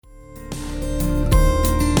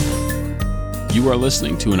You are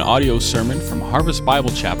listening to an audio sermon from Harvest Bible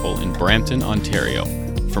Chapel in Brampton, Ontario.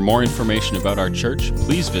 For more information about our church,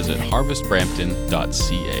 please visit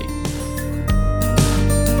harvestbrampton.ca.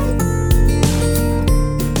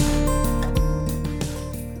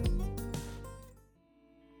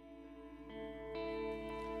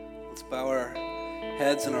 Let's bow our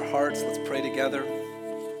heads and our hearts. Let's pray together.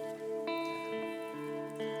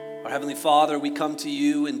 Our Heavenly Father, we come to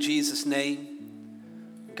you in Jesus' name.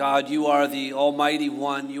 God, you are the Almighty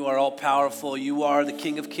One. You are all-powerful. You are the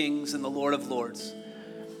King of Kings and the Lord of Lords.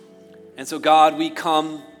 And so, God, we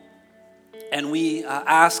come and we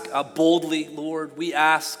ask boldly, Lord, we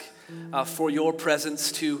ask for your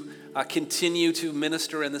presence to continue to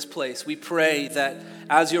minister in this place. We pray that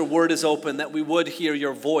as your word is open, that we would hear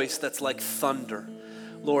your voice that's like thunder.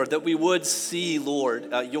 Lord, that we would see,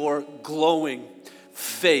 Lord, your glowing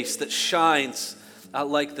face that shines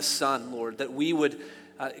like the sun, Lord, that we would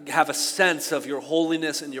have a sense of your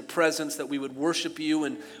holiness and your presence, that we would worship you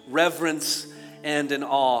in reverence and in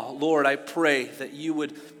awe. Lord, I pray that you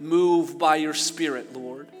would move by your Spirit,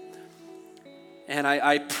 Lord. And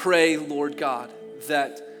I pray, Lord God,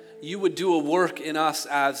 that you would do a work in us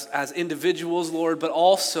as individuals, Lord, but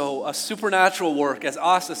also a supernatural work as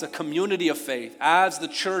us, as a community of faith, as the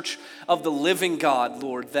church of the living God,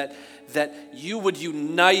 Lord, that you would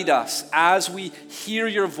unite us as we hear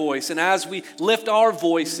your voice and as we lift our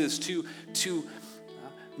voices to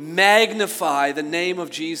magnify the name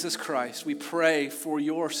of Jesus Christ. We pray for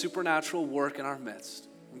your supernatural work in our midst.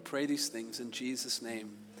 We pray these things in Jesus'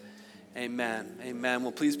 name. Amen. Amen.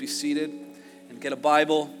 Well, please be seated and get a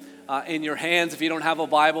Bible in your hands. If you don't have a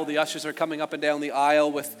Bible, the ushers are coming up and down the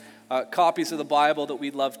aisle with copies of the Bible that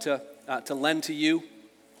we'd love to lend to you.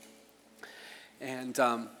 And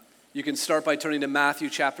you can start by turning to Matthew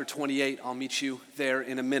chapter 28. I'll meet you there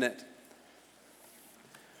in a minute.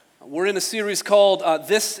 We're in a series called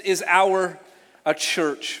This Is Our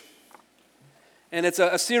Church. And it's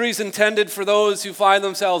a series intended for those who find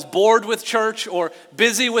themselves bored with church or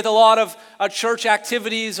busy with a lot of church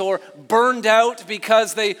activities or burned out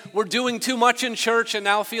because they were doing too much in church and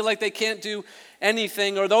now feel like they can't do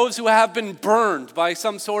anything, or those who have been burned by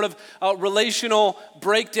some sort of relational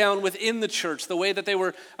breakdown within the church, the way that they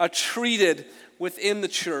were treated within the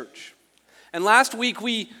church. And last week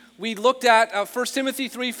we looked at 1 Timothy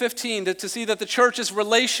 3:15 to see that the church is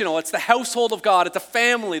relational. It's the household of God. It's a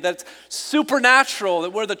family that's supernatural,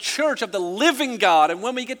 that we're the church of the living God. And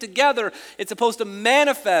when we get together, it's supposed to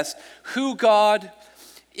manifest who God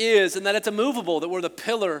is, and that it's immovable, that we're the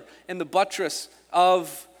pillar and the buttress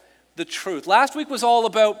of the truth. Last week was all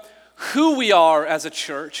about who we are as a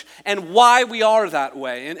church and why we are that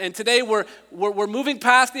way. And today we're moving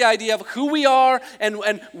past the idea of who we are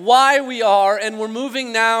and why we are, and we're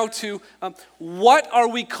moving now to what are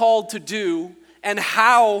we called to do and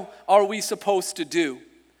how are we supposed to do.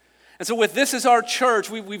 And so with This Is Our Church,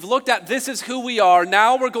 we've looked at this is who we are.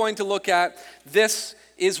 Now we're going to look at this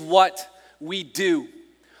is what we do.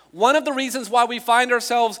 One of the reasons why we find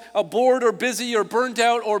ourselves bored or busy or burned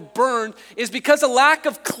out or burned is because of lack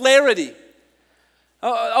of clarity.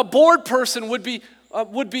 A bored person would be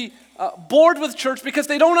bored with church because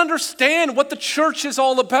they don't understand what the church is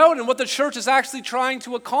all about and what the church is actually trying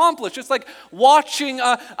to accomplish. It's like watching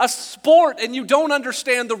a sport and you don't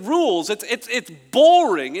understand the rules. It's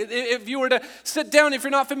boring. If you were to sit down, if you're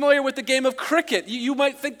not familiar with the game of cricket, you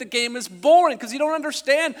might think the game is boring because you don't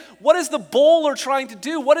understand what is the bowler trying to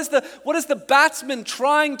do? What is the batsman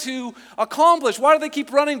trying to accomplish? Why do they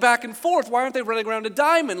keep running back and forth? Why aren't they running around a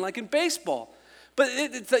diamond like in baseball? But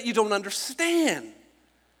it's that you don't understand.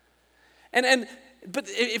 But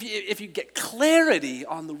if you get clarity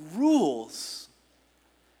on the rules,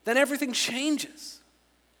 then everything changes.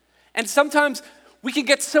 And sometimes we can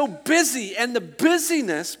get so busy, and the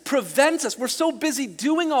busyness prevents us. We're so busy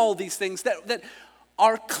doing all these things that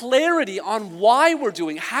our clarity on why we're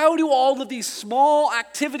doing, how do all of these small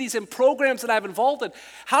activities and programs that I've involved in,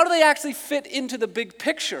 how do they actually fit into the big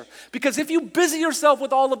picture? Because if you busy yourself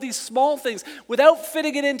with all of these small things without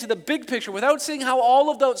fitting it into the big picture, without seeing how all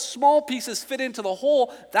of those small pieces fit into the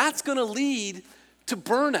whole, that's going to lead to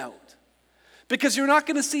burnout. Because you're not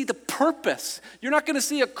going to see the purpose. You're not going to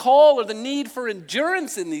see a call or the need for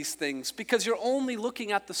endurance in these things because you're only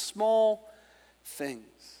looking at the small things.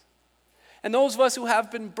 And those of us who have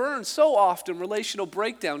been burned, so often relational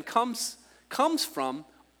breakdown comes from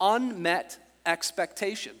unmet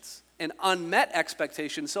expectations. And unmet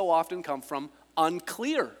expectations so often come from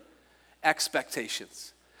unclear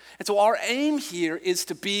expectations. And so our aim here is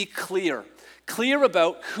to be clear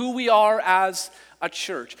about who we are as a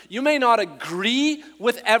church. You may not agree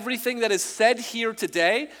with everything that is said here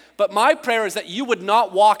today, but my prayer is that you would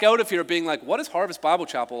not walk out of here being like, what is Harvest Bible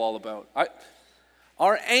Chapel all about?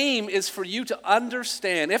 Our aim is for you to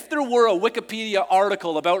understand. If there were a Wikipedia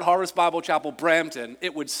article about Harvest Bible Chapel Brampton,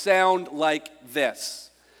 it would sound like this.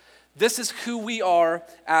 This is who we are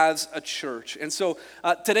as a church. And so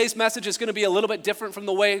today's message is going to be a little bit different from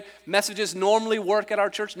the way messages normally work at our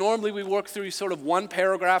church. Normally we work through sort of one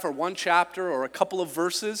paragraph or one chapter or a couple of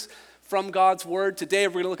verses from God's Word. Today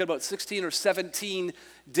we're going to look at about 16 or 17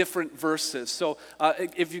 different verses. So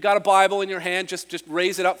if you've got a Bible in your hand, just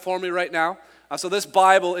raise it up for me right now. So this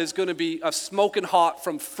Bible is going to be smoking hot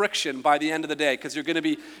from friction by the end of the day because you're going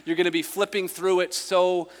to be flipping through it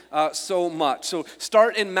so much. So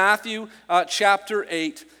start in Matthew chapter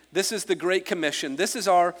 8. This is the Great Commission. This is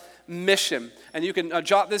our mission, and you can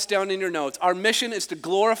jot this down in your notes. Our mission is to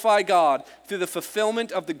glorify God through the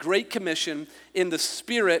fulfillment of the Great Commission in the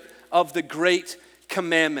spirit of the Great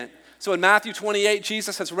Commandment. So in Matthew 28,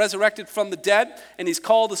 Jesus has resurrected from the dead, and he's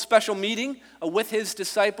called a special meeting with his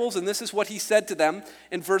disciples, and this is what he said to them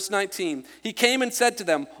in verse 19. He came and said to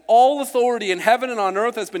them, "All authority in heaven and on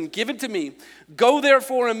earth has been given to me. Go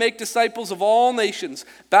therefore and make disciples of all nations,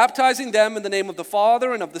 baptizing them in the name of the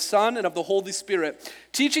Father and of the Son and of the Holy Spirit,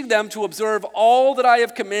 teaching them to observe all that I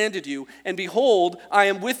have commanded you, and behold, I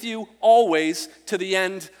am with you always to the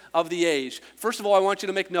end of the age." First of all, I want you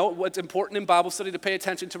to make note what's important in Bible study to pay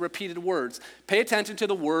attention to repeated words. Pay attention to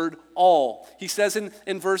the word all. He says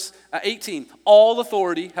in verse 18, all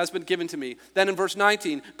authority has been given to me. Then in verse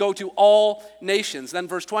 19, go to all nations. Then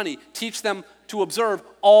verse 20, teach them to observe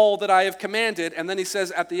all that I have commanded. And then he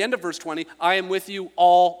says at the end of verse 20, I am with you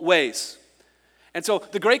always. And so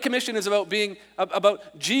the Great Commission is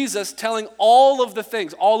about Jesus telling all of the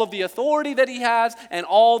things, all of the authority that he has and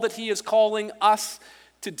all that he is calling us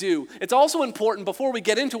to do. It's also important, before we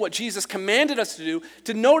get into what Jesus commanded us to do,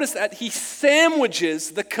 to notice that he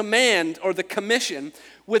sandwiches the command or the commission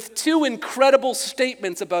with two incredible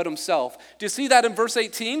statements about himself. Do you see that in verse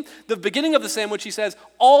 18? The beginning of the sandwich, he says,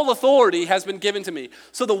 all authority has been given to me.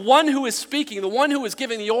 So the one who is speaking, the one who is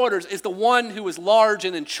giving the orders, is the one who is large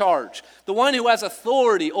and in charge. The one who has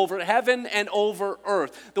authority over heaven and over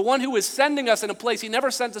earth. The one who is sending us in a place, he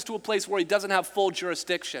never sends us to a place where he doesn't have full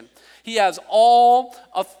jurisdiction. He has all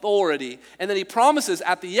authority. And then he promises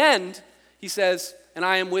at the end, he says, and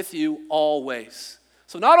I am with you always.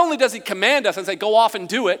 So not only does he command us and say, go off and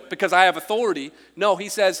do it because I have authority. No, he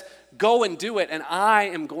says, go and do it and I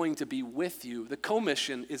am going to be with you. The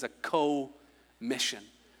commission is a co-mission.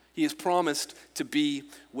 He has promised to be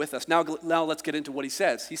with us. Now let's get into what he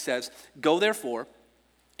says. He says, go therefore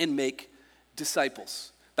and make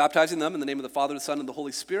disciples, baptizing them in the name of the Father, the Son, and the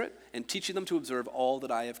Holy Spirit, and teaching them to observe all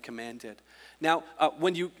that I have commanded. Now,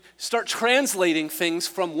 when you start translating things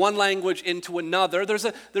from one language into another, there's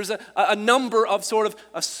a number of sort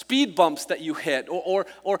of speed bumps that you hit or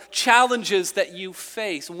challenges that you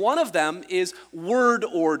face. One of them is word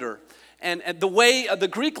order. And the way the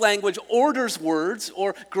Greek language orders words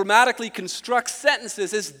or grammatically constructs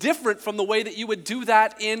sentences is different from the way that you would do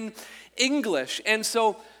that in English. And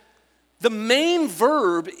so the main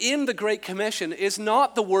verb in the Great Commission is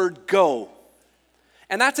not the word go.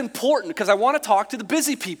 And that's important because I want to talk to the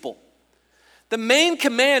busy people. The main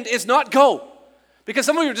command is not go. Because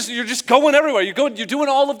some of you you're just going everywhere. You're doing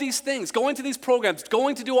all of these things, going to these programs,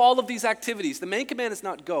 going to do all of these activities. The main command is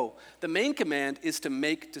not go. The main command is to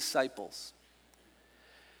make disciples.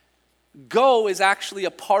 Go is actually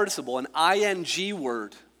a participle, an ing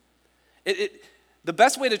word. The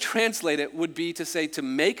best way to translate it would be to say to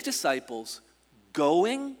make disciples,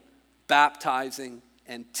 going, baptizing,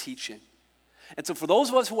 and teaching. And so for those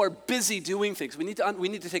of us who are busy doing things, we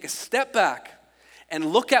need to take a step back and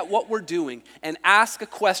look at what we're doing and ask a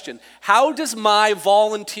question. How does my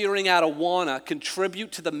volunteering at Awana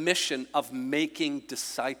contribute to the mission of making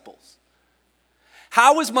disciples?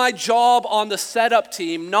 How is my job on the setup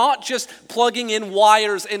team not just plugging in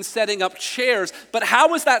wires and setting up chairs, but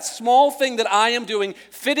how is that small thing that I am doing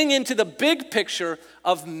fitting into the big picture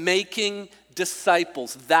of making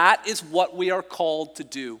disciples? That is what we are called to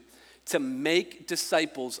do, to make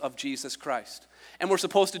disciples of Jesus Christ. And we're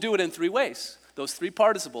supposed to do it in three ways. Those three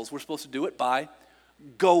participles, we're supposed to do it by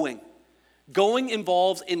going. Going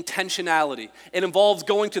involves intentionality. It involves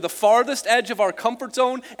going to the farthest edge of our comfort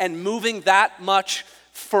zone and moving that much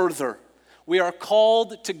further. We are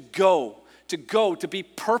called to go, to be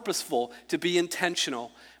purposeful, to be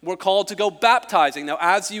intentional. We're called to go baptizing. Now,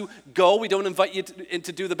 as you go, we don't invite you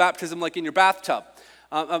to do the baptism like in your bathtub.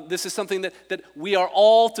 This is something that we are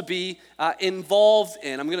all to be involved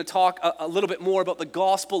in. I'm going to talk a little bit more about the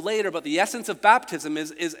gospel later, but the essence of baptism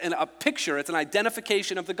is a picture. It's an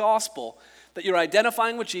identification of the gospel, that you're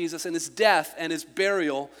identifying with Jesus and his death and his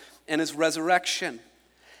burial and his resurrection.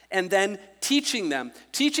 And then teaching them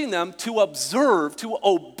to observe, to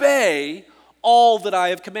obey all that I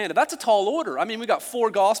have commanded. That's a tall order. I mean, we got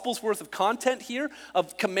 4 gospels worth of content here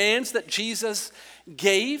of commands that Jesus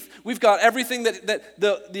gave. We've got everything that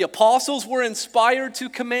the apostles were inspired to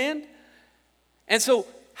command. And so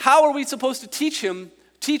how are we supposed to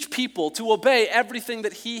teach people to obey everything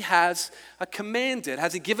that he has commanded?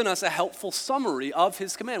 Has he given us a helpful summary of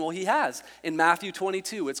his command? Well, he has. In Matthew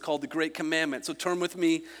 22, it's called the Great Commandment. So turn with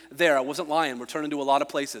me there. I wasn't lying. We're turning to a lot of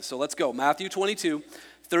places. So let's go. Matthew 22,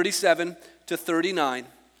 37 to 39.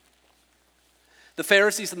 The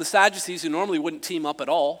Pharisees and the Sadducees, who normally wouldn't team up at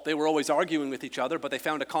all, they were always arguing with each other, but they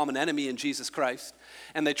found a common enemy in Jesus Christ.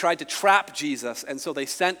 And they tried to trap Jesus, and so they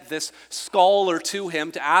sent this scholar to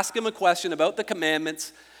him to ask him a question about the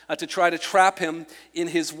commandments, to try to trap him in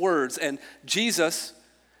his words. And Jesus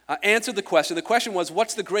answered the question. The question was,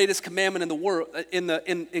 what's the greatest commandment in the world,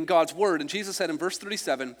 in God's word? And Jesus said in verse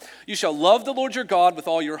 37, you shall love the Lord your God with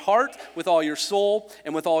all your heart, with all your soul,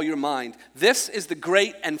 and with all your mind. This is the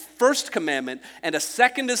great and first commandment, and a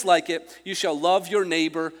second is like it. You shall love your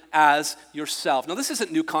neighbor as yourself. Now, this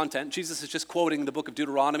isn't new content. Jesus is just quoting the book of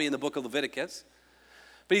Deuteronomy and the book of Leviticus.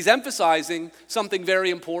 But he's emphasizing something very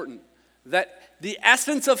important, that the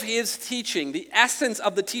essence of his teaching, the essence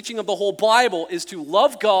of the teaching of the whole Bible is to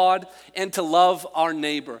love God and to love our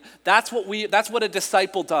neighbor. That's what a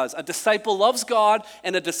disciple does. A disciple loves God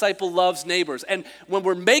and a disciple loves neighbors. And when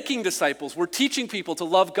we're making disciples, we're teaching people to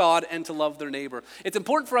love God and to love their neighbor. It's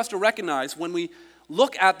important for us to recognize when we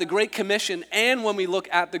look at the Great Commission and when we look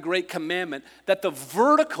at the Great Commandment, that the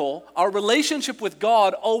vertical, our relationship with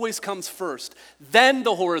God, always comes first, then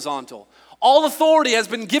the horizontal. All authority has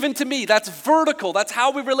been given to me. That's vertical. That's how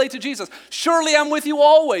we relate to Jesus. Surely I'm with you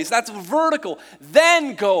always. That's vertical.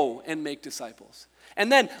 Then go and make disciples.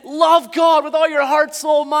 And then love God with all your heart,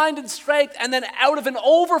 soul, mind, and strength. And then out of an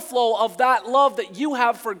overflow of that love that you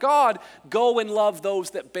have for God, go and love those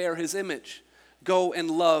that bear his image. Go and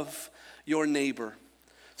love your neighbor.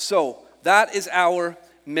 So that is our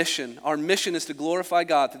mission. Our mission is to glorify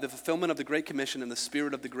God through the fulfillment of the Great Commission and the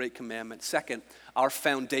spirit of the Great Commandment. Second, our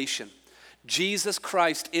foundation. Jesus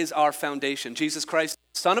Christ is our foundation. Jesus Christ,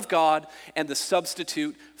 Son of God and the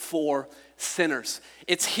substitute for sinners.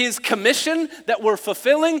 It's his commission that we're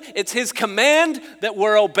fulfilling. It's his command that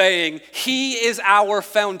we're obeying. He is our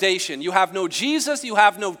foundation. You have no Jesus, you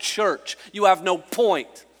have no church. You have no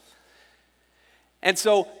point. And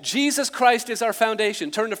so Jesus Christ is our foundation.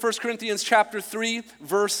 Turn to 1 Corinthians chapter 3,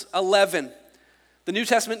 verse 11. The New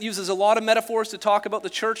Testament uses a lot of metaphors to talk about the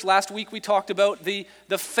church. Last week we talked about the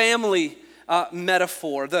family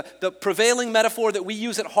metaphor. The prevailing metaphor that we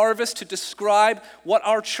use at Harvest to describe what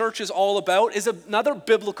our church is all about is another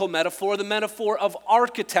biblical metaphor, the metaphor of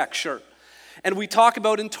architecture. And we talk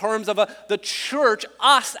about in terms of the church,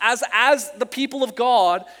 us as the people of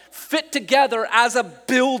God, fit together as a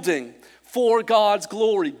building for God's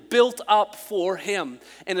glory, built up for him.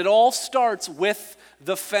 And it all starts with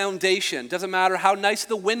the foundation. Doesn't matter how nice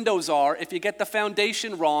the windows are, if you get the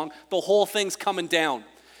foundation wrong, the whole thing's coming down.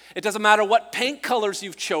 It doesn't matter what paint colors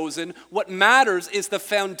you've chosen. What matters is the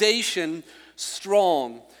foundation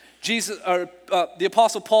strong. The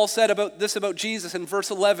Apostle Paul said about Jesus in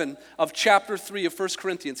verse 11 of chapter 3 of 1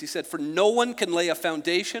 Corinthians. He said, for no one can lay a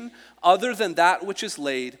foundation other than that which is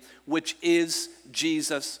laid, which is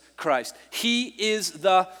Jesus Christ. He is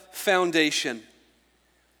the foundation.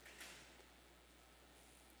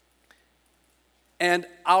 And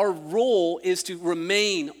our role is to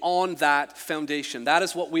remain on that foundation. That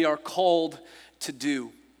is what we are called to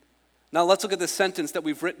do. Now let's look at this sentence that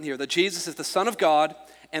we've written here, that Jesus is the Son of God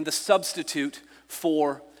and the substitute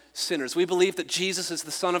for sinners. We believe that Jesus is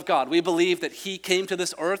the Son of God. We believe that he came to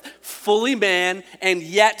this earth fully man and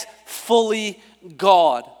yet fully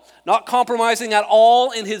God. Not compromising at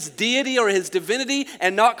all in his deity or his divinity,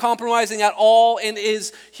 and not compromising at all in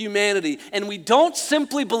his humanity. And we don't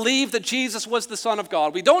simply believe that Jesus was the Son of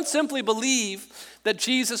God. We don't simply believe that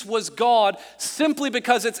Jesus was God simply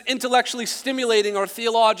because it's intellectually stimulating or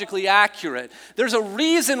theologically accurate. There's a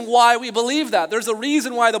reason why we believe that. There's a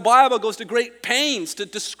reason why the Bible goes to great pains to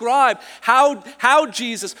describe how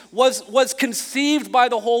Jesus was conceived by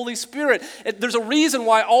the Holy Spirit. There's a reason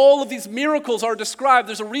why all of these miracles are described.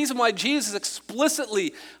 There's a reason why Jesus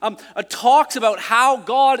explicitly talks about how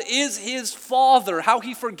God is his Father, how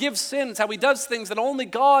he forgives sins, how he does things that only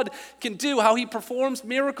God can do, how he performs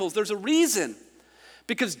miracles. There's a reason.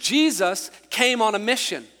 Because Jesus came on a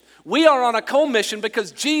mission. We are on a co-mission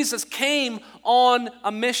because Jesus came on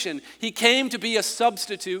a mission. He came to be a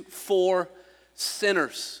substitute for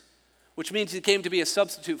sinners, which means he came to be a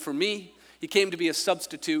substitute for me. He came to be a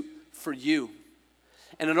substitute for you.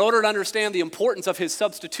 And in order to understand the importance of his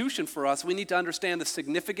substitution for us, we need to understand the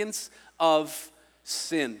significance of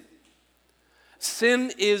sin.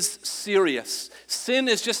 Sin is serious. Sin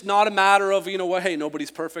is just not a matter of, hey,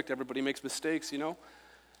 nobody's perfect, everybody makes mistakes,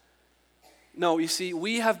 No, you see,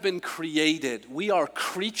 we have been created. We are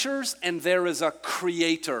creatures and there is a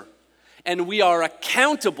creator. And we are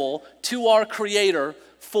accountable to our creator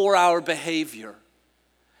for our behavior.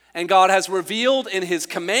 And God has revealed in his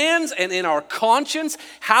commands and in our conscience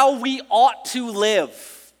how we ought to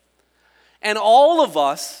live. And all of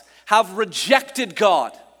us have rejected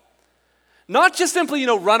God. Not just simply,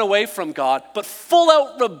 run away from God, but full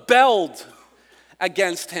out rebelled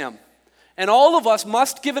against him. And all of us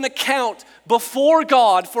must give an account before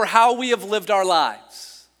God for how we have lived our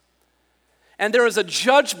lives. And there is a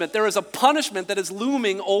judgment, there is a punishment that is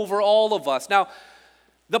looming over all of us. Now,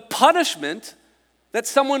 the punishment that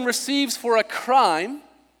someone receives for a crime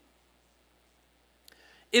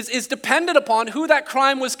is dependent upon who that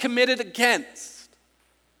crime was committed against.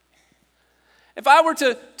 If I were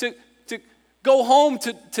to go home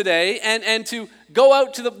today and to go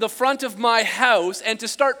out to the front of my house and to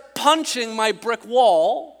start punching my brick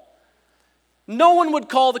wall, no one would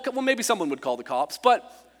call maybe someone would call the cops,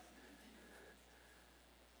 but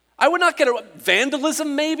I would not get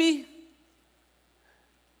vandalism maybe,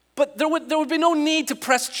 but there would be no need to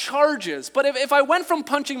press charges. But if I went from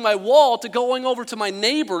punching my wall to going over to my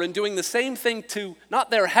neighbor and doing the same thing to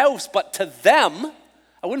not their house, but to them,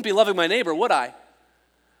 I wouldn't be loving my neighbor, would I?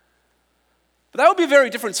 But that would be a very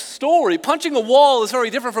different story. Punching a wall is very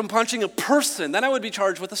different from punching a person. Then I would be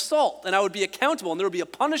charged with assault, and I would be accountable, and there would be a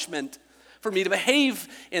punishment for me to behave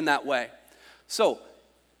in that way. So,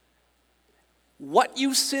 what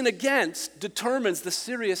you sin against determines the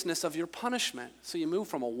seriousness of your punishment. So you move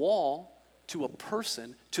from a wall to a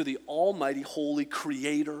person to the almighty, holy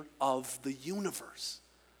creator of the universe.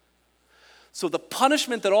 So the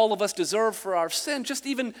punishment that all of us deserve for our sin, just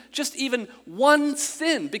even one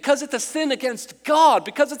sin, because it's a sin against God,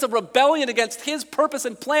 because it's a rebellion against his purpose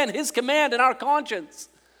and plan, his command and our conscience,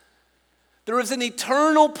 there is an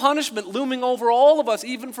eternal punishment looming over all of us,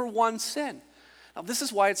 even for one sin. Now, this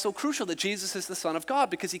is why it's so crucial that Jesus is the Son of God,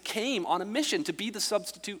 because he came on a mission to be the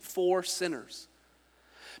substitute for sinners.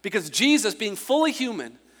 Because Jesus, being fully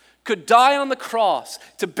human, could die on the cross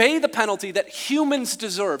to pay the penalty that humans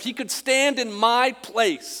deserve. He could stand in my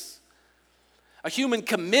place. A human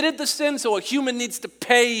committed the sin, so a human needs to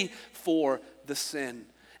pay for the sin.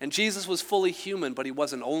 And Jesus was fully human, but he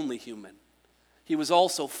wasn't only human. He was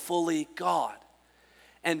also fully God.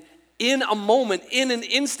 And in a moment, in an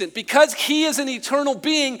instant, because he is an eternal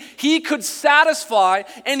being, he could satisfy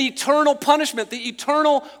an eternal punishment, the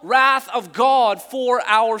eternal wrath of God for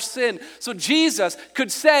our sin. So Jesus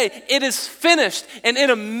could say, it is finished, and in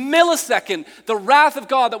a millisecond, the wrath of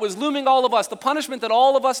God that was looming all of us, the punishment that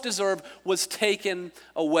all of us deserve, was taken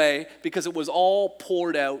away because it was all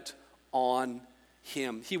poured out on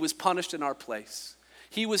him. He was punished in our place.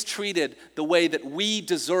 He was treated the way that we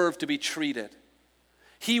deserve to be treated.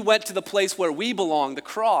 He went to the place where we belong, the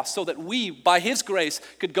cross, so that we, by his grace,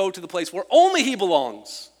 could go to the place where only he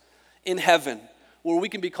belongs, in heaven, where we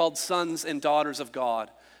can be called sons and daughters of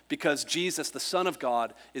God, because Jesus, the Son of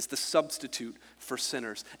God, is the substitute for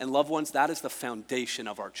sinners. And loved ones, that is the foundation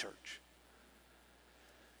of our church.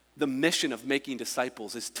 The mission of making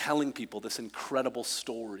disciples is telling people this incredible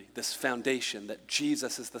story, this foundation that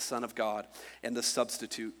Jesus is the Son of God and the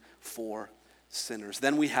substitute for sinners.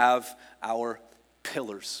 Then we have our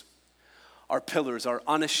pillars. Our pillars are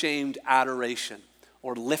unashamed adoration,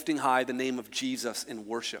 or lifting high the name of Jesus in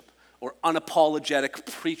worship, or unapologetic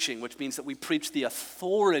preaching, which means that we preach the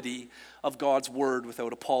authority of God's word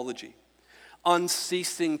without apology.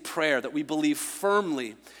 Unceasing prayer, that we believe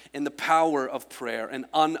firmly in the power of prayer, and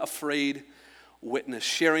unafraid witness,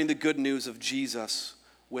 sharing the good news of Jesus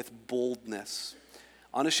with boldness.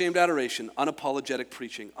 Unashamed adoration, unapologetic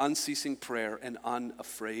preaching, unceasing prayer, and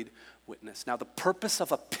unafraid witness. Now, the purpose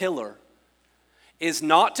of a pillar is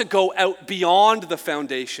not to go out beyond the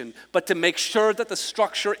foundation, but to make sure that the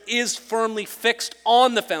structure is firmly fixed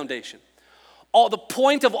on the foundation. The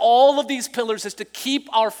point of all of these pillars is to keep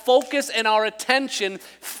our focus and our attention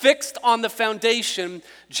fixed on the foundation,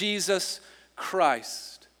 Jesus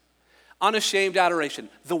Christ. Unashamed adoration,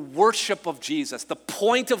 the worship of Jesus, the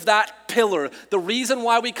point of that pillar, the reason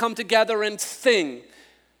why we come together and sing,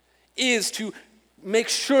 is to make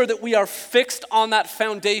sure that we are fixed on that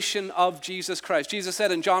foundation of Jesus Christ. Jesus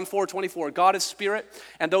said in John 4:24, God is spirit,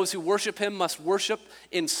 and those who worship him must worship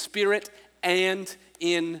in spirit and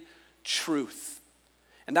in truth.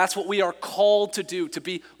 And that's what we are called to do, to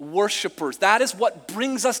be worshipers. That is what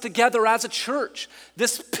brings us together as a church.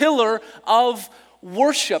 This pillar of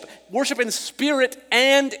worship in spirit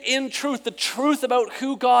and in truth. The truth about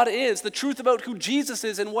who God is, the truth about who Jesus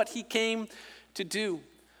is and what he came to do.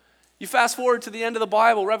 You fast forward to the end of the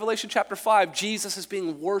Bible, Revelation chapter 5, Jesus is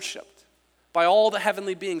being worshiped by all the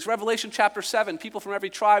heavenly beings. Revelation chapter 7, people from every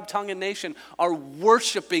tribe, tongue, and nation are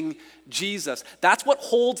worshiping Jesus. That's what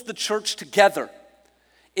holds the church together,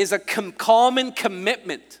 is a common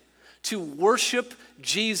commitment to worship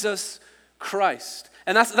Jesus Christ.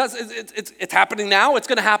 And it's happening now. It's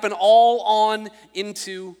going to happen all on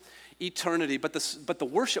into eternity. But the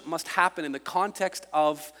worship must happen in the context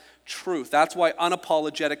of truth. That's why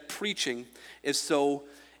unapologetic preaching is so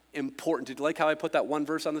important. Did you like how I put that one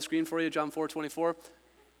verse on the screen for you, John 4:24?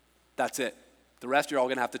 That's it. The rest you're all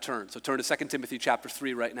going to have to turn. So turn to 2 Timothy chapter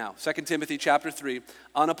 3 right now. 2 Timothy chapter 3,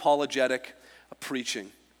 unapologetic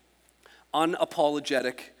preaching.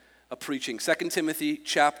 Unapologetic preaching. 2 Timothy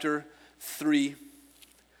chapter 3.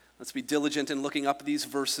 Let's be diligent in looking up these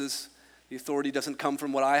verses. The authority doesn't come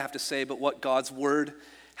from what I have to say, but what God's word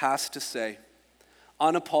has to say.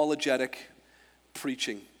 Unapologetic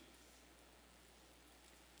preaching.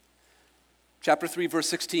 Chapter 3, verse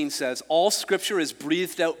 16 says, all scripture is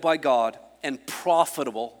breathed out by God and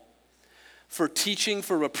profitable for teaching,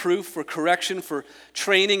 for reproof, for correction, for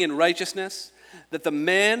training in righteousness, that the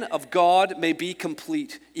man of God may be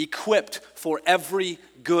complete, equipped for every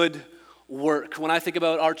good work. When I think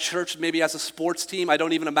about our church, maybe as a sports team, I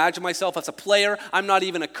don't even imagine myself as a player. I'm not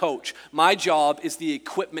even a coach. My job is the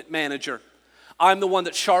equipment manager. I'm the one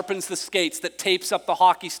that sharpens the skates, that tapes up the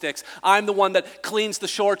hockey sticks. I'm the one that cleans the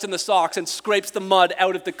shorts and the socks and scrapes the mud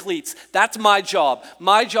out of the cleats. That's my job.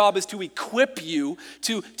 My job is to equip you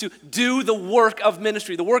to do the work of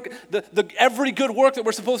ministry, every good work that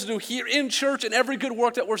we're supposed to do here in church and every good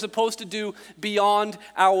work that we're supposed to do beyond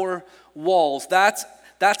our walls. That's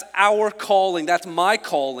our calling. That's my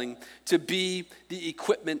calling, to be the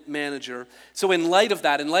equipment manager. So in light of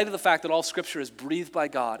that, in light of the fact that all scripture is breathed by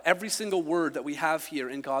God, every single word that we have here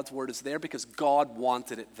in God's word is there because God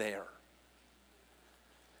wanted it there.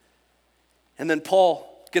 And then Paul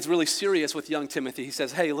gets really serious with young Timothy. He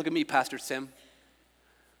says, hey, look at me, Pastor Tim.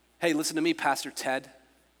 Hey, listen to me, Pastor Ted.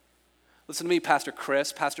 Listen to me, Pastor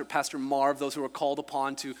Chris, Pastor Marv, those who are called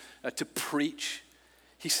upon to preach.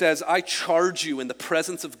 He says, I charge you in the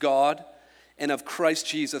presence of God and of Christ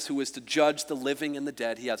Jesus, who is to judge the living and the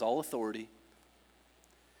dead. He has all authority.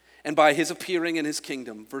 And by his appearing in his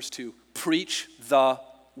kingdom, verse 2, preach the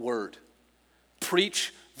word.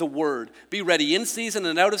 Preach the word. Be ready in season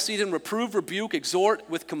and out of season, reprove, rebuke, exhort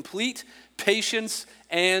with complete patience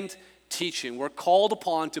and teaching. We're called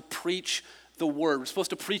upon to preach the word. We're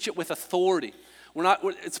supposed to preach it with authority.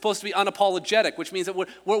 It's supposed to be unapologetic, which means that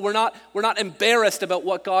we're not embarrassed about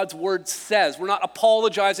what God's word says. We're not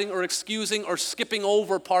apologizing or excusing or skipping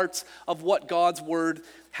over parts of what God's word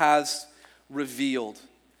has revealed.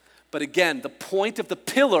 But again, the point of the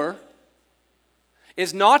pillar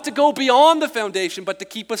is not to go beyond the foundation, but to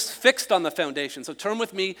keep us fixed on the foundation. So turn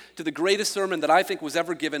with me to the greatest sermon that I think was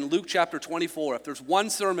ever given, Luke chapter 24. If there's one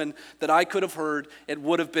sermon that I could have heard, it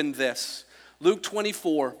would have been this. Luke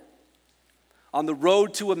 24. On the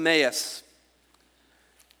road to Emmaus,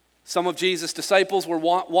 some of Jesus' disciples were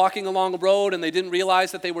walking along a road and they didn't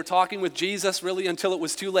realize that they were talking with Jesus really until it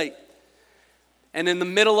was too late. And in the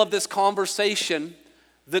middle of this conversation,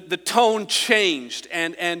 the tone changed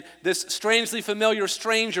and this strangely familiar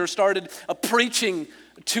stranger started preaching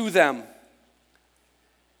to them.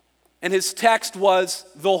 And his text was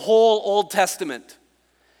the whole Old Testament.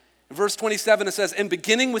 In verse 27, it says, and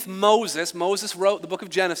beginning with Moses wrote the book of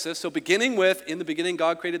Genesis. So beginning with, in the beginning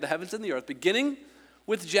God created the heavens and the earth. Beginning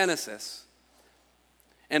with Genesis.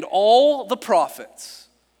 And all the prophets,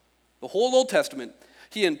 the whole Old Testament,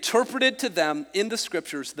 he interpreted to them in the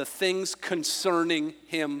scriptures the things concerning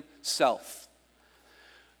himself.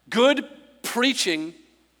 Good preaching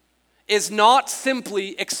is not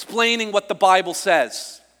simply explaining what the Bible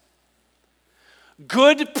says.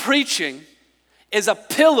 Good preaching is a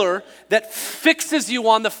pillar that fixes you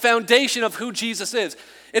on the foundation of who Jesus is.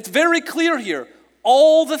 It's very clear here.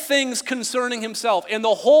 All the things concerning himself. And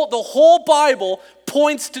the whole Bible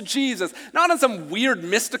points to Jesus. Not in some weird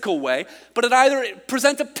mystical way, but it either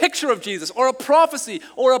presents a picture of Jesus or a prophecy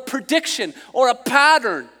or a prediction or a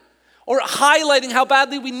pattern or highlighting how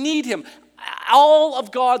badly we need him. all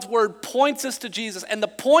of God's word points us to Jesus. And the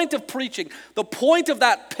point of preaching, the point of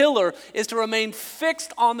that pillar is to remain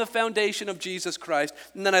fixed on the foundation of Jesus Christ.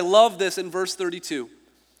 And then I love this in verse 32.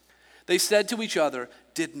 They said to each other,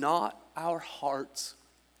 "Did not our hearts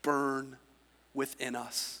burn within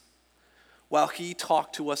us while he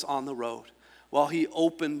talked to us on the road, while he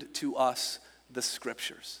opened to us the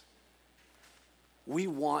scriptures?" We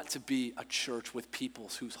want to be a church with people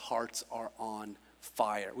whose hearts are on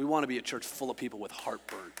fire. We want to be a church full of people with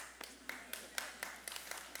heartburn.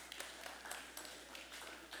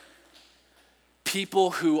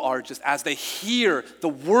 People who are just, as they hear the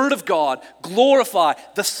word of God, glorify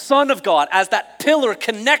the Son of God, as that pillar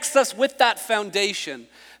connects us with that foundation,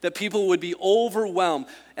 that people would be overwhelmed.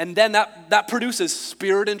 And then that produces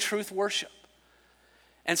spirit and truth worship.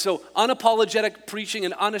 And so unapologetic preaching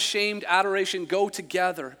and unashamed adoration go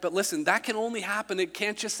together. But listen, that can only happen. It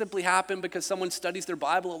can't just simply happen because someone studies their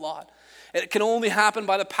Bible a lot. It can only happen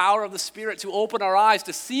by the power of the Spirit to open our eyes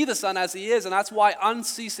to see the Son as he is. And that's why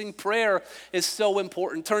unceasing prayer is so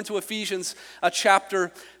important. Turn to Ephesians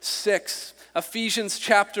chapter 6. Ephesians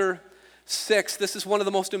chapter 6. This is one of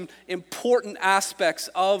the most important aspects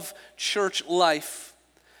of church life.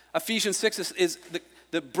 Ephesians 6 is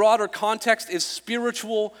the broader context is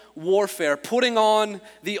spiritual warfare, putting on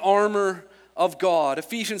the armor of God.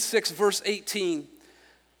 Ephesians 6 verse 18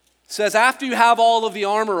 says, after you have all of the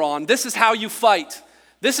armor on, this is how you fight.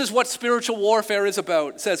 This is what spiritual warfare is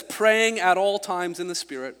about. It says, praying at all times in the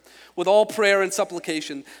Spirit, with all prayer and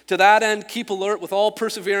supplication. To that end, keep alert with all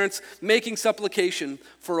perseverance, making supplication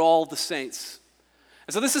for all the saints.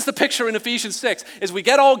 And so this is the picture in Ephesians 6, is we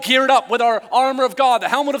get all geared up with our armor of God, the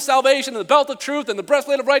helmet of salvation, and the belt of truth, and the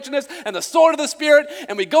breastplate of righteousness, and the sword of the Spirit,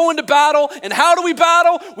 and we go into battle. And how do we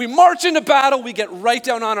battle? We march into battle, we get right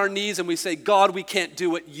down on our knees, and we say, God, we can't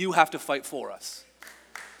do it. You have to fight for us.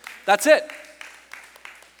 That's it.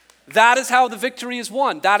 That is how the victory is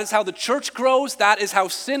won. That is how the church grows. That is how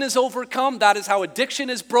sin is overcome. That is how addiction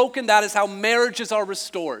is broken. That is how marriages are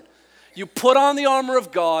restored. You put on the armor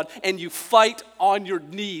of God and you fight on your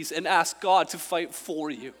knees and ask God to fight for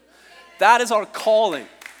you. That is our calling.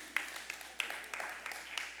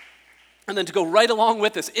 And then to go right along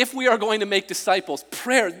with this, if we are going to make disciples,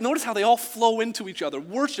 prayer, notice how they all flow into each other.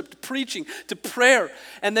 Worship, to preaching, to prayer,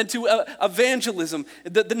 and then to evangelism.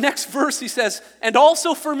 The next verse he says, and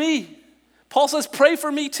also for me. Paul says, pray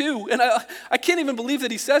for me too. And I can't even believe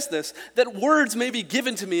that he says this, that words may be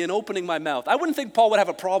given to me in opening my mouth. I wouldn't think Paul would have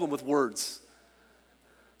a problem with words.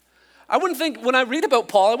 I wouldn't think, when I read about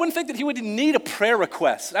Paul, I wouldn't think that he would need a prayer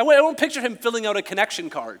request. I don't picture him filling out a connection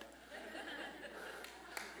card.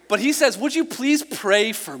 But he says, would you please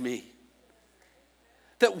pray for me?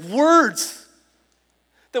 That words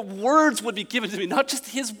would be given to me, not just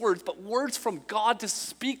his words, but words from God to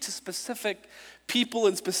speak to specific people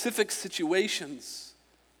in specific situations.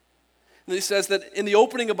 And he says that in the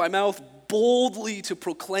opening of my mouth, boldly to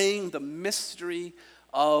proclaim the mystery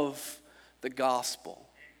of the gospel.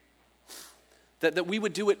 That we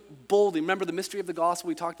would do it boldly. Remember the mystery of the gospel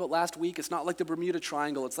we talked about last week? It's not like the Bermuda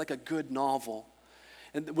Triangle. It's like a good novel.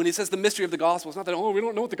 And when he says the mystery of the gospel, it's not that, we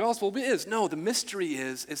don't know what the gospel is. No, the mystery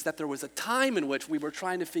is that there was a time in which we were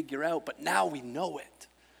trying to figure out, but now we know it.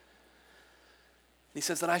 He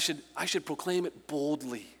says that I should proclaim it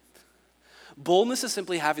boldly. Boldness is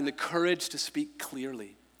simply having the courage to speak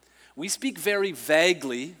clearly. We speak very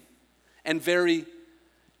vaguely and very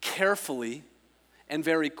carefully and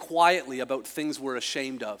very quietly about things we're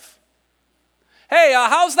ashamed of. Hey,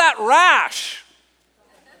 how's that rash?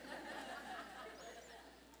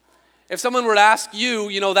 If someone were to ask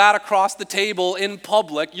you, that across the table in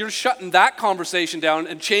public, you're shutting that conversation down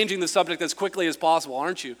and changing the subject as quickly as possible,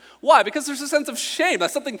 aren't you? Why? Because there's a sense of shame.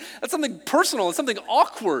 That's something personal. It's something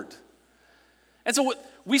awkward. And so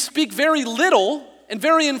we speak very little and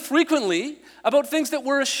very infrequently about things that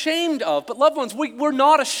we're ashamed of. But loved ones, we're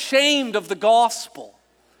not ashamed of the gospel.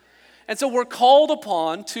 And so we're called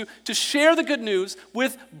upon to share the good news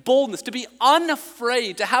with boldness, to be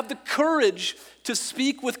unafraid, to have the courage to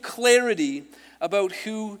speak with clarity about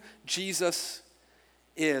who Jesus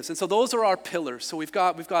is. And so those are our pillars. So we've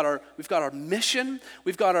got our mission,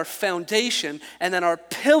 we've got our foundation, and then our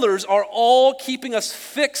pillars are all keeping us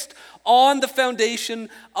fixed on the foundation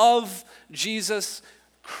of Jesus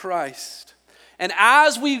Christ. And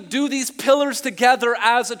as we do these pillars together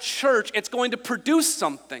as a church, it's going to produce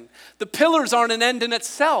something. The pillars aren't an end in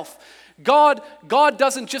itself. God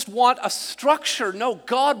doesn't just want a structure. No,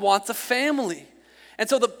 God wants a family. And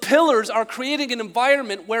so the pillars are creating an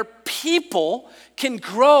environment where people can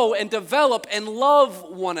grow and develop and love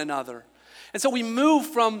one another. And so we move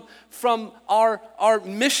from our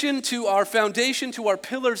mission to our foundation to our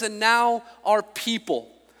pillars and now our people.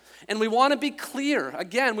 And we want to be clear.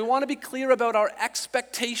 Again, we want to be clear about our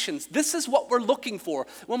expectations. This is what we're looking for.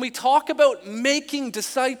 When we talk about making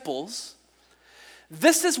disciples,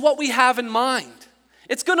 this is what we have in mind.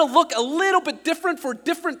 It's going to look a little bit different for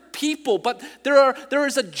different people, but there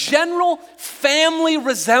is a general family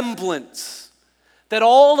resemblance that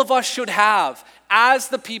all of us should have as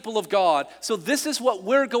the people of God. So this is what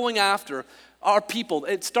we're going after, our people.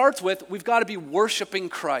 It starts with, we've got to be worshiping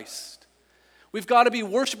Christ. We've got to be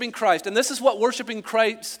worshiping Christ. And this is what worshiping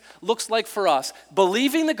Christ looks like for us.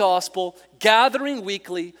 Believing the gospel, gathering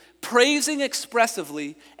weekly, praising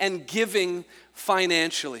expressively, and giving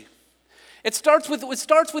financially. It starts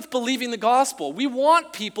with believing the gospel. We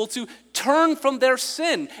want people to turn from their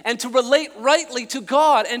sin and to relate rightly to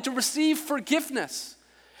God and to receive forgiveness.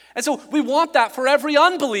 And so we want that for every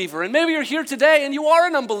unbeliever. And maybe you're here today and you are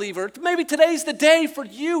an unbeliever. Maybe today's the day for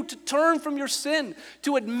you to turn from your sin,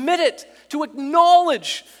 to admit it, to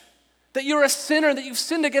acknowledge that you're a sinner, that you've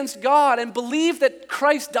sinned against God, and believe that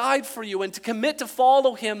Christ died for you and to commit to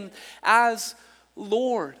follow him as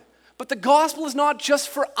Lord. But the gospel is not just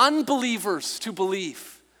for unbelievers to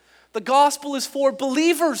believe. The gospel is for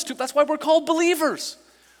believers too. That's why we're called believers.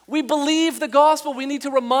 We believe the gospel. We need to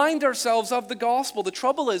remind ourselves of the gospel. The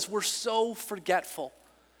trouble is we're so forgetful.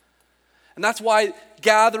 And that's why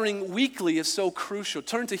gathering weekly is so crucial.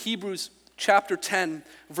 Turn to Hebrews chapter 10,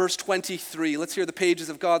 verse 23. Let's hear the pages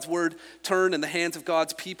of God's word turn in the hands of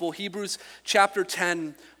God's people. Hebrews chapter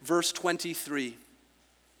 10, verse 23.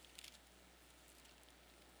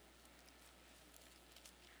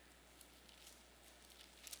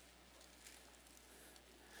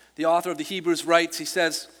 The author of the Hebrews writes, he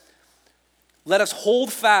says, "Let us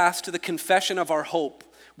hold fast to the confession of our hope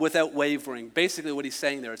without wavering." Basically what he's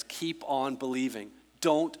saying there is keep on believing.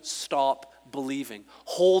 Don't stop believing.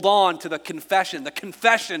 Hold on to the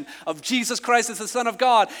confession of Jesus Christ as the Son of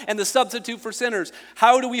God and the substitute for sinners.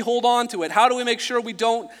 How do we hold on to it? How do we make sure we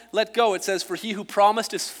don't let go? It says, "For he who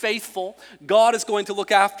promised is faithful." God is going to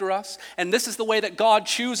look after us. And this is the way that God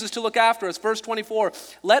chooses to look after us. Verse 24,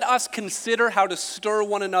 "Let us consider how to stir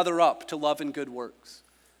one another up to love and good works."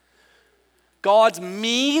 God's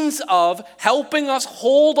means of helping us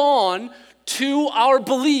hold on to our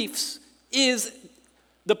beliefs is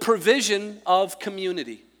the provision of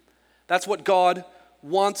community. That's what God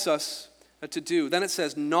wants us to do. Then it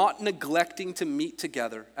says, "Not neglecting to meet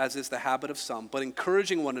together, as is the habit of some, but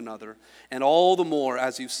encouraging one another, and all the more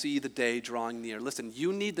as you see the day drawing near." Listen,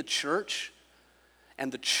 you need the church,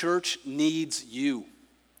 and the church needs you.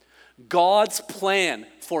 God's plan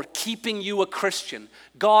for keeping you a Christian,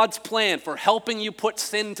 God's plan for helping you put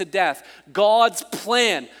sin to death, God's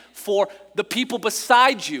plan for the people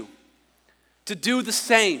beside you to do the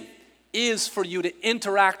same is for you to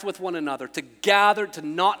interact with one another, to gather, to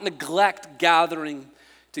not neglect gathering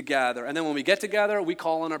together. And then when we get together, we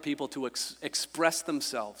call on our people to express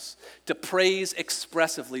themselves, to praise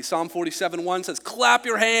expressively. Psalm 47:1 says, "Clap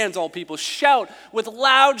your hands, all people, shout with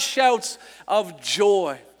loud shouts of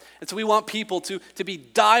joy." And so we want people to be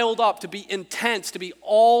dialed up, to be intense, to be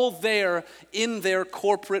all there in their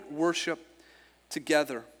corporate worship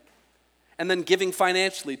together. And then giving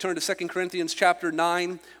financially. Turn to 2 Corinthians chapter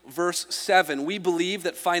 9, verse 7. We believe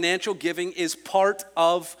that financial giving is part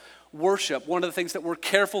of worship. One of the things that we're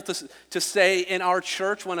careful to say in our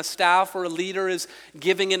church when a staff or a leader is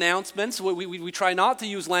giving announcements, we try not to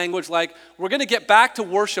use language like, "We're going to get back to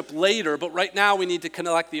worship later, but right now we need to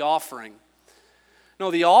collect the offering." No,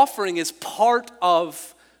 the offering is part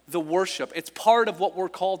of the worship. It's part of what we're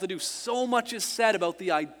called to do. So much is said about the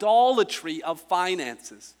idolatry of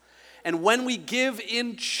finances. And when we give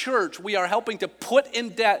in church, we are helping to put to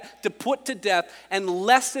death and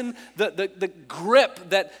lessen the grip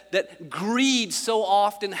that greed so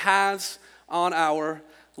often has on our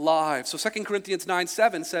lives. So 2 Corinthians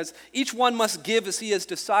 9:7 says, "Each one must give as he has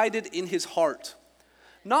decided in his heart,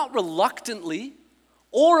 not reluctantly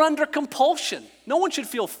or under compulsion." No one should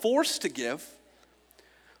feel forced to give.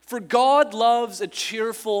 "For God loves a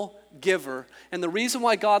cheerful giver." And the reason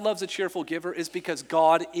why God loves a cheerful giver is because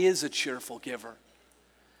God is a cheerful giver.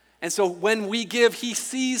 And so when we give, he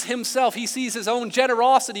sees himself, he sees his own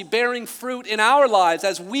generosity bearing fruit in our lives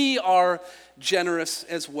as we are generous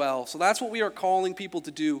as well. So that's what we are calling people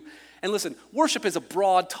to do. And listen, worship is a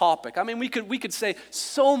broad topic. I mean, we could say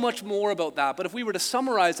so much more about that, but if we were to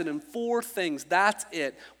summarize it in 4 things, that's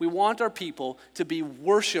it. We want our people to be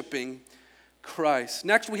worshiping Christ.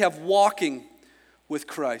 Next, we have walking with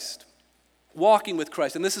Christ. Walking with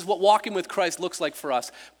Christ. And this is what walking with Christ looks like for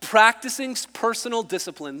us. Practicing personal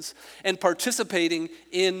disciplines and participating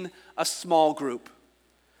in a small group.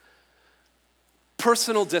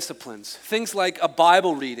 Personal disciplines. Things like a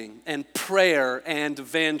Bible reading and prayer and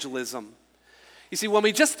evangelism. You see, when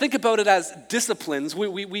we just think about it as disciplines,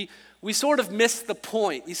 we sort of miss the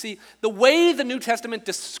point. You see, the way the New Testament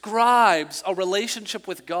describes a relationship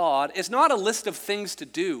with God is not a list of things to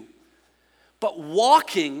do, but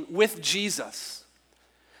walking with Jesus.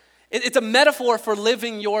 It's a metaphor for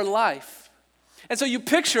living your life. And so you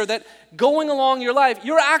picture that going along your life,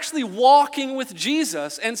 you're actually walking with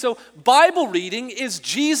Jesus. And so Bible reading is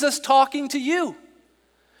Jesus talking to you.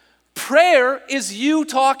 Prayer is you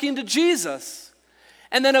talking to Jesus.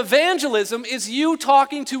 And then evangelism is you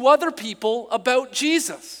talking to other people about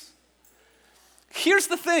Jesus. Here's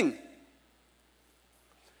the thing.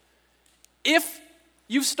 If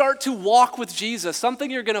you start to walk with Jesus,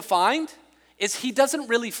 something you're going to find is he doesn't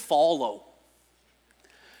really follow.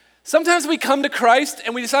 Sometimes we come to Christ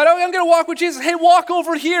and we decide, I'm going to walk with Jesus. Hey, walk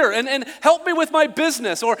over here and help me with my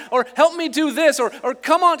business, or help me do this, or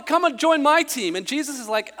come and join my team. And Jesus is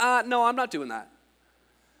like, no, I'm not doing that.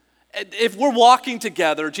 If we're walking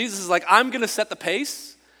together, Jesus is like, I'm going to set the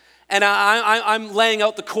pace, and I'm laying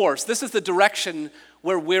out the course. This is the direction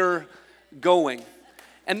where we're going.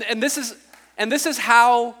 And this is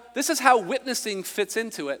how witnessing fits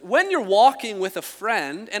into it. When you're walking with a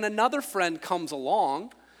friend and another friend comes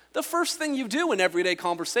along, the first thing you do in everyday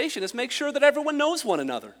conversation is make sure that everyone knows one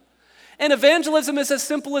another. And evangelism is as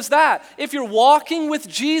simple as that. If you're walking with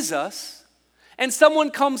Jesus and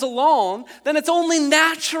someone comes along, then it's only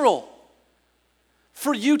natural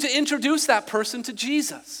for you to introduce that person to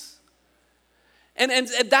Jesus. And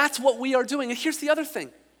that's what we are doing. And here's the other thing.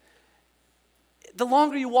 The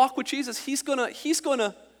longer you walk with Jesus, he's going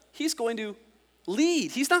to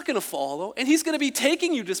lead. He's not going to follow, and he's going to be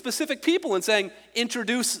taking you to specific people and saying,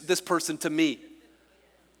 introduce this person to me.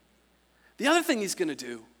 The other thing he's going to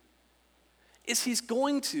do is he's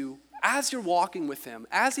going to, as you're walking with him,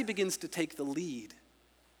 as he begins to take the lead,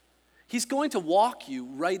 he's going to walk you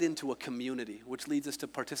right into a community, which leads us to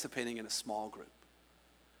participating in a small group.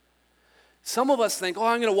 Some of us think,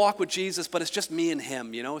 I'm going to walk with Jesus, but it's just me and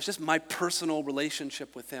him, It's just my personal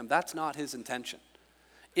relationship with him. That's not his intention.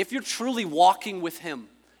 If you're truly walking with him,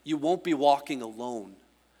 you won't be walking alone.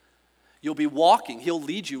 You'll be walking. He'll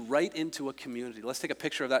lead you right into a community. Let's take a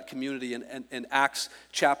picture of that community in Acts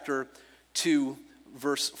chapter 2,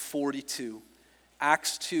 verse 42.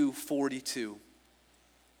 Acts 2:42.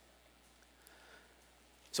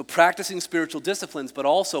 So practicing spiritual disciplines, but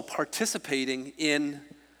also participating in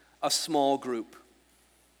a small group.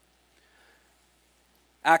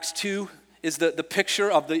 Acts 2 is the picture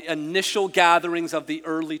of the initial gatherings of the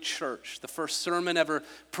early church. The first sermon ever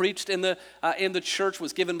preached in the church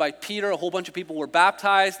was given by Peter. A whole bunch of people were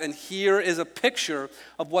baptized, and here is a picture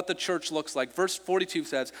of what the church looks like. Verse 42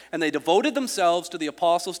 says, "And they devoted themselves to the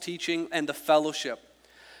apostles' teaching and the fellowship,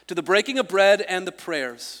 to the breaking of bread and the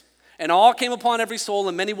prayers. And awe came upon every soul,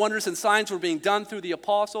 and many wonders and signs were being done through the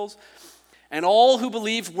apostles. And all who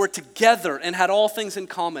believed were together and had all things in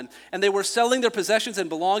common. And they were selling their possessions and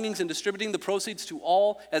belongings and distributing the proceeds to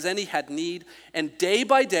all as any had need. And day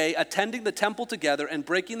by day, attending the temple together and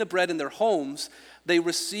breaking the bread in their homes, they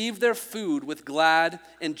received their food with glad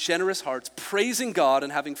and generous hearts, praising God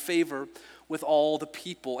and having favor with all the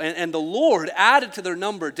people. And the Lord added to their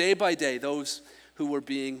number day by day those who were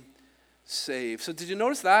being saved." So did you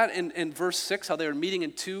notice that in verse 6, how they were meeting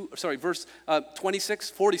verse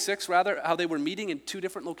 46, how they were meeting in two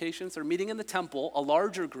different locations? They're meeting in the temple, a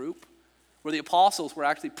larger group, where the apostles were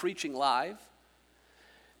actually preaching live.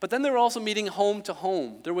 But then they were also meeting home to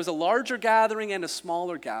home. There was a larger gathering and a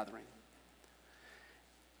smaller gathering.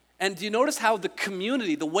 And do you notice how the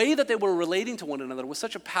community, the way that they were relating to one another was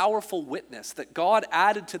such a powerful witness that God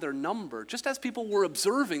added to their number, just as people were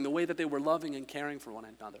observing the way that they were loving and caring for one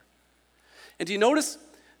another. And do you notice,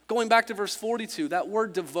 going back to verse 42, that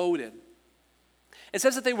word devoted? It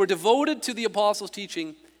says that they were devoted to the apostles'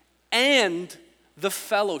 teaching and the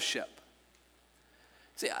fellowship.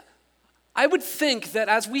 See, I would think that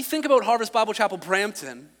as we think about Harvest Bible Chapel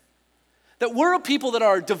Brampton, that we're a people that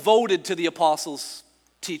are devoted to the apostles'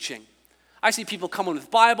 teaching. I see people coming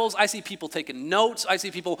with Bibles. I see people taking notes. I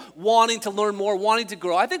see people wanting to learn more, wanting to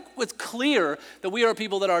grow. I think it's clear that we are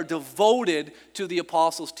people that are devoted to the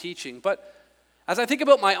apostles' teaching. But as I think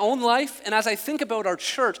about my own life and as I think about our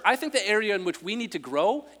church, I think the area in which we need to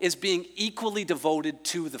grow is being equally devoted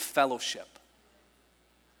to the fellowship.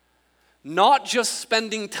 Not just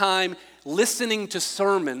spending time listening to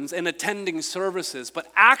sermons and attending services,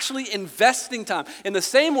 but actually investing time. In the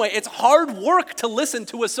same way, it's hard work to listen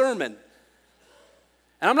to a sermon.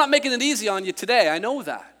 And I'm not making it easy on you today, I know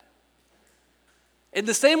that. In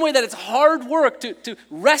the same way that it's hard work to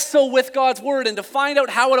wrestle with God's word and to find out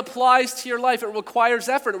how it applies to your life, it requires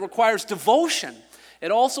effort, it requires devotion. It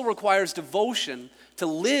also requires devotion to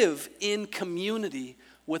live in community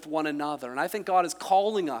with one another. And I think God is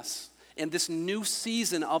calling us in this new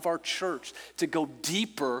season of our church to go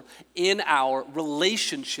deeper in our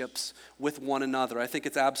relationships with one another. I think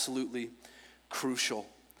it's absolutely crucial,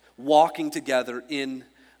 walking together in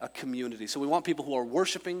a community. So we want people who are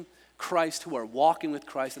worshiping Christ, who are walking with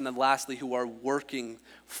Christ, and then lastly, who are working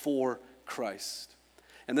for Christ.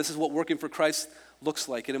 And this is what working for Christ looks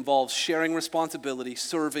like. It involves sharing responsibility,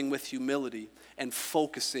 serving with humility, and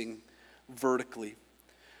focusing vertically.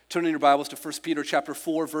 Turn in your Bibles to 1 Peter chapter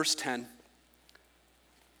 4, verse 10.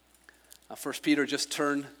 1 Peter, just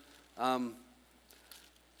turn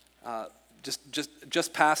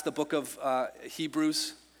just past the book of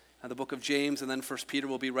Hebrews, the book of James, and then 1 Peter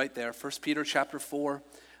will be right there. 1 Peter chapter 4,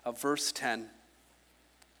 verse 10.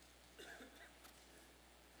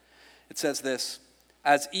 It says this,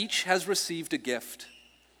 "As each has received a gift,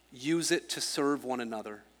 use it to serve one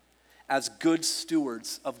another as good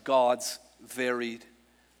stewards of God's varied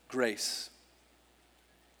grace."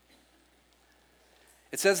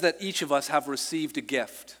 It says that each of us have received a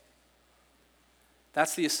gift.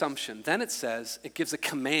 That's the assumption. Then it says, it gives a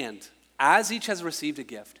command. As each has received a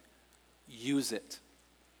gift, use it.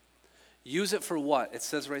 Use it for what? It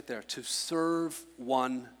says right there, to serve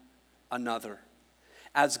one another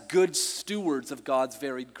as good stewards of God's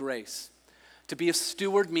varied grace. To be a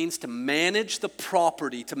steward means to manage the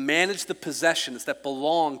property, to manage the possessions that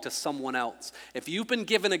belong to someone else. If you've been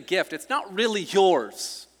given a gift, it's not really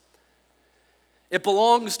yours. It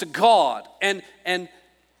belongs to God, and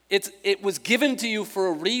it was given to you for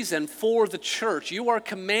a reason, for the church. You are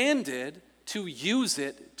commanded to use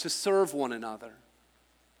it to serve one another.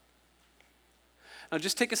 Now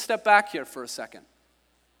just take a step back here for a second.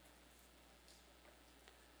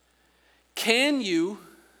 Can you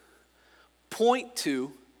point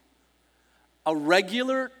to a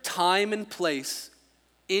regular time and place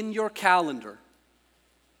in your calendar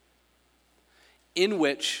in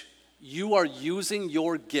which you are using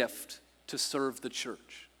your gift to serve the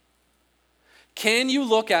church? Can you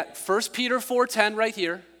look at 1 Peter 4:10 right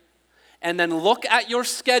here, and then look at your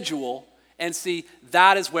schedule and see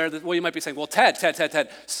that is where, well, you might be saying, well, Ted,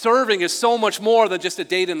 serving is so much more than just a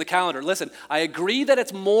date in the calendar. Listen, I agree that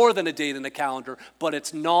it's more than a date in the calendar, but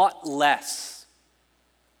it's not less.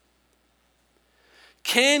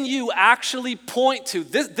 Can you actually point to,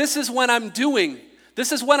 this is when I'm doing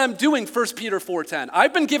 1 Peter 4:10.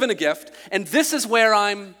 I've been given a gift, and this is where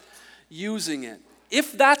I'm using it.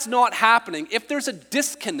 If that's not happening, if there's a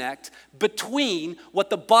disconnect between what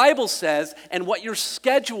the Bible says and what your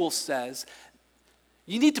schedule says,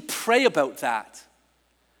 you need to pray about that.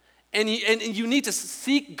 And you need to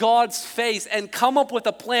seek God's face and come up with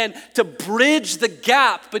a plan to bridge the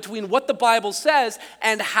gap between what the Bible says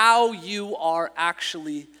and how you are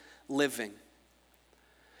actually living.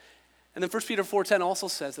 And then 1 Peter 4:10 also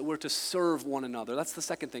says that we're to serve one another. That's the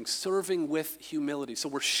second thing, serving with humility. So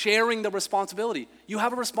we're sharing the responsibility. You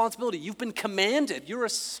have a responsibility. You've been commanded. You're a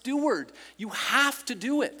steward. You have to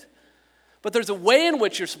do it. But there's a way in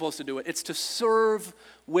which you're supposed to do it. It's to serve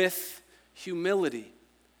with humility.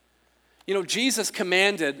 You know, Jesus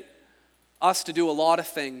commanded us to do a lot of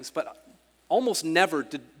things, but almost never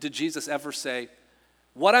did Jesus ever say,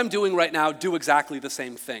 what I'm doing right now, do exactly the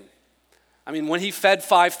same thing. I mean, when he fed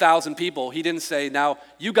 5,000 people, he didn't say, now,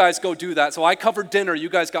 you guys go do that. So I covered dinner, you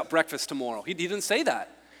guys got breakfast tomorrow. He didn't say that.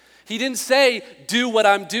 He didn't say, do what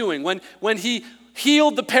I'm doing. When he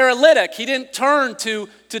healed the paralytic, he didn't turn to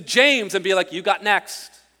James and be like, you got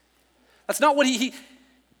next. That's not what he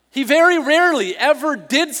very rarely ever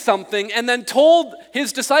did something and then told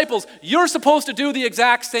his disciples, you're supposed to do the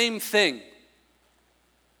exact same thing.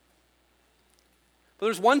 But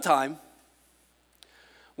there's one time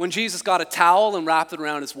when Jesus got a towel and wrapped it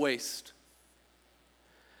around his waist.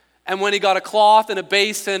 And when he got a cloth and a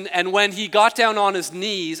basin, and when he got down on his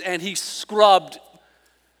knees and he scrubbed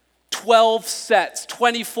 12 sets,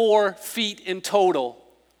 24 feet in total,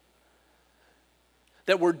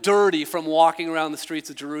 that were dirty from walking around the streets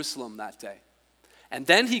of Jerusalem that day. And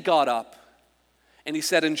then he got up and he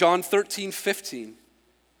said in John 13:15,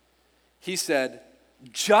 he said,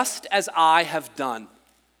 just as I have done,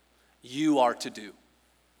 you are to do.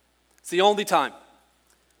 It's the only time.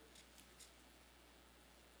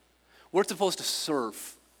 We're supposed to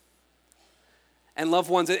serve. And loved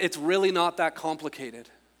ones, it's really not that complicated.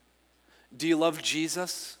 Do you love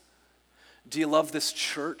Jesus? Do you love this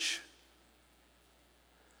church?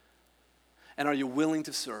 And are you willing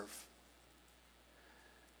to serve?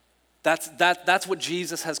 That's what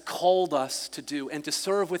Jesus has called us to do, and to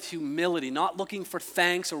serve with humility, not looking for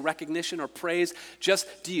thanks or recognition or praise.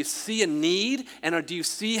 Just, do you see a need, and do you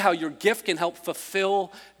see how your gift can help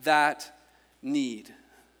fulfill that need?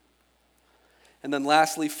 And then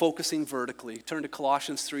lastly, focusing vertically. Turn to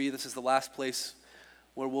Colossians 3. This is the last place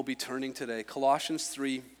where we'll be turning today. Colossians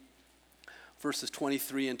 3, verses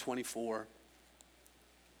 23 and 24.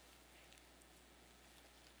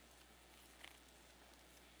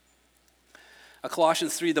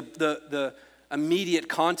 Colossians 3, the immediate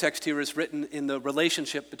context here is written in the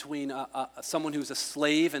relationship between someone who's a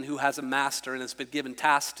slave and who has a master and has been given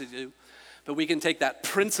tasks to do. But we can take that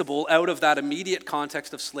principle out of that immediate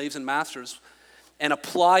context of slaves and masters and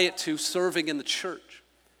apply it to serving in the church.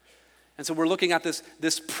 And so we're looking at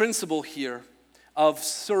this principle here of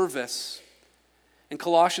service. And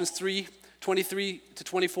Colossians 3, 23 to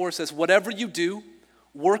 24 says, whatever you do,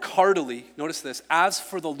 work heartily, notice this, as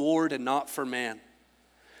for the Lord and not for man,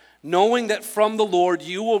 knowing that from the Lord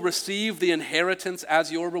you will receive the inheritance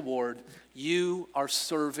as your reward. You are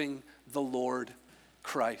serving the Lord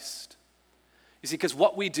Christ. You see, because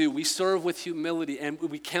what we do, we serve with humility, and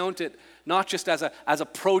we count it not just as a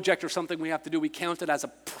project or something we have to do, we count it as a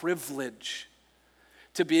privilege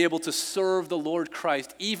to be able to serve the Lord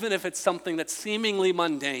Christ, even if it's something that's seemingly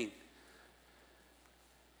mundane.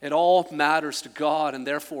 It all matters to God, and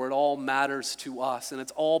therefore it all matters to us, and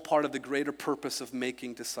it's all part of the greater purpose of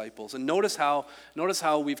making disciples. And notice how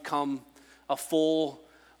we've come a full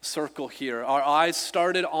circle here. Our eyes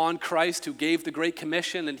started on Christ, who gave the Great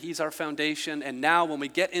Commission, and he's our foundation. And now when we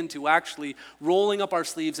get into actually rolling up our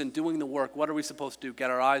sleeves and doing the work, what are we supposed to do? Get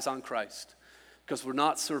our eyes on Christ. Because we're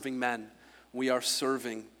not serving men, we are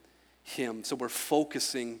serving him. So we're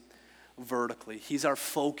focusing vertically. He's our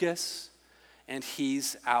focus, and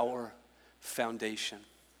he's our foundation.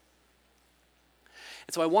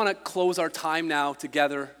 And so I want to close our time now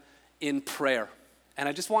together in prayer. And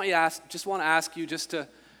I just want to ask you to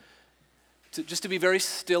be very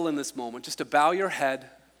still in this moment, just to bow your head.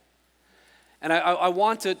 And I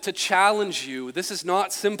want to challenge you. This is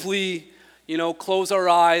not simply, close our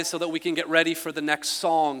eyes so that we can get ready for the next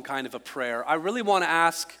song kind of a prayer. I really want to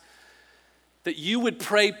ask that you would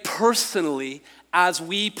pray personally as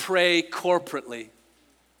we pray corporately.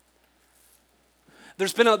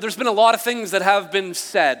 There's been a lot of things that have been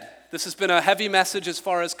said. This has been a heavy message as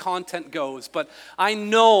far as content goes, but I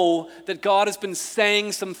know that God has been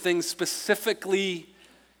saying some things specifically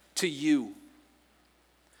to you.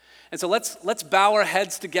 And so let's bow our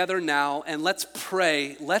heads together now and let's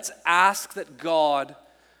pray. Let's ask that God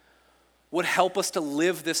would help us to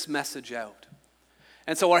live this message out.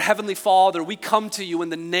 And so our Heavenly Father, we come to you in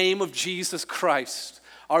the name of Jesus Christ,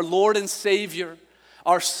 our Lord and Savior,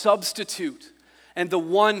 our substitute, and the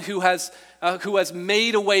one who has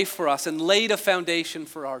made a way for us and laid a foundation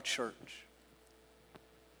for our church.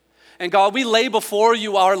 And God, we lay before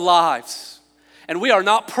you our lives, and we are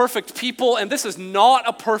not perfect people, and this is not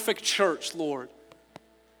a perfect church, Lord.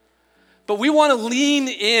 But we want to lean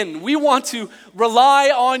in. We want to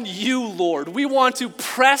rely on you, Lord. We want to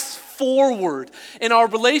press forward in our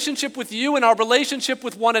relationship with you and our relationship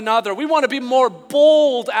with one another. We want to be more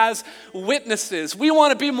bold as witnesses. We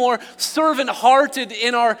want to be more servant-hearted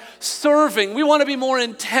in our serving. We want to be more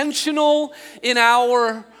intentional in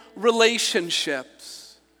our relationships.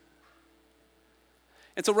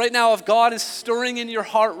 And so right now, if God is stirring in your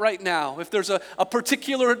heart right now, if there's a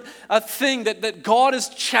particular thing that God is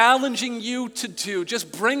challenging you to do,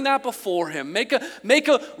 just bring that before him. Make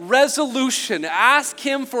a resolution. Ask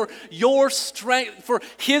him for your strength, for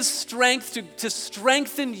his strength to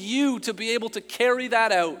strengthen you to be able to carry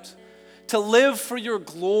that out, to live for your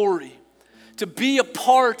glory, to be a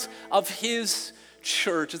part of his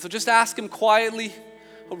church. And so just ask him quietly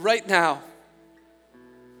right now.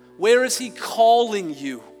 Where is he calling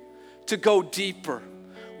you to go deeper?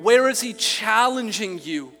 Where is he challenging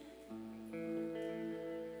you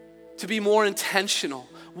to be more intentional?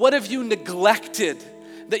 What have you neglected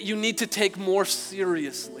that you need to take more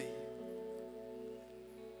seriously?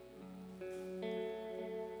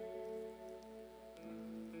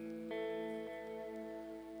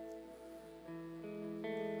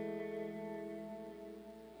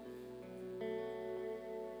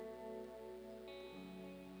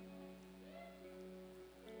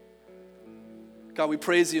 God, we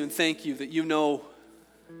praise you and thank you that you know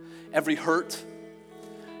every hurt,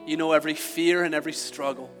 you know every fear and every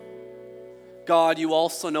struggle. God, you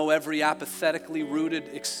also know every apathetically rooted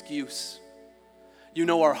excuse. You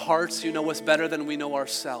know our hearts. You know us better than we know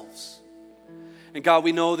ourselves. And God,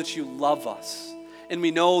 we know that you love us. And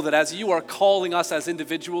we know that as you are calling us as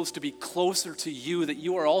individuals to be closer to you, that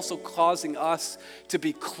you are also causing us to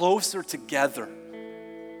be closer together,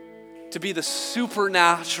 to be the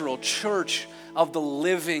supernatural church of the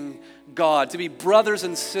living God, to be brothers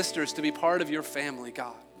and sisters, to be part of your family,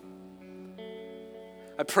 God.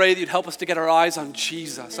 I pray that you'd help us to get our eyes on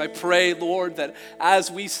Jesus. I pray, Lord, that as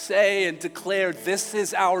we say and declare, this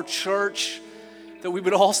is our church, that we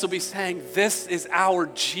would also be saying, this is our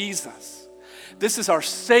Jesus. This is our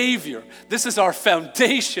Savior. This is our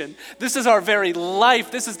foundation. This is our very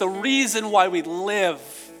life. This is the reason why we live.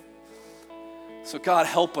 So God,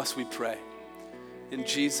 help us, we pray. In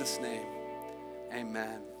Jesus' name,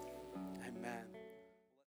 amen. Amen.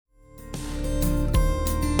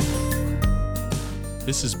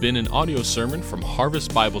 This has been an audio sermon from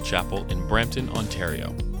Harvest Bible Chapel in Brampton,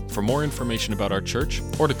 Ontario. For more information about our church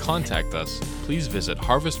or to contact us, please visit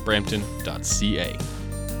harvestbrampton.ca.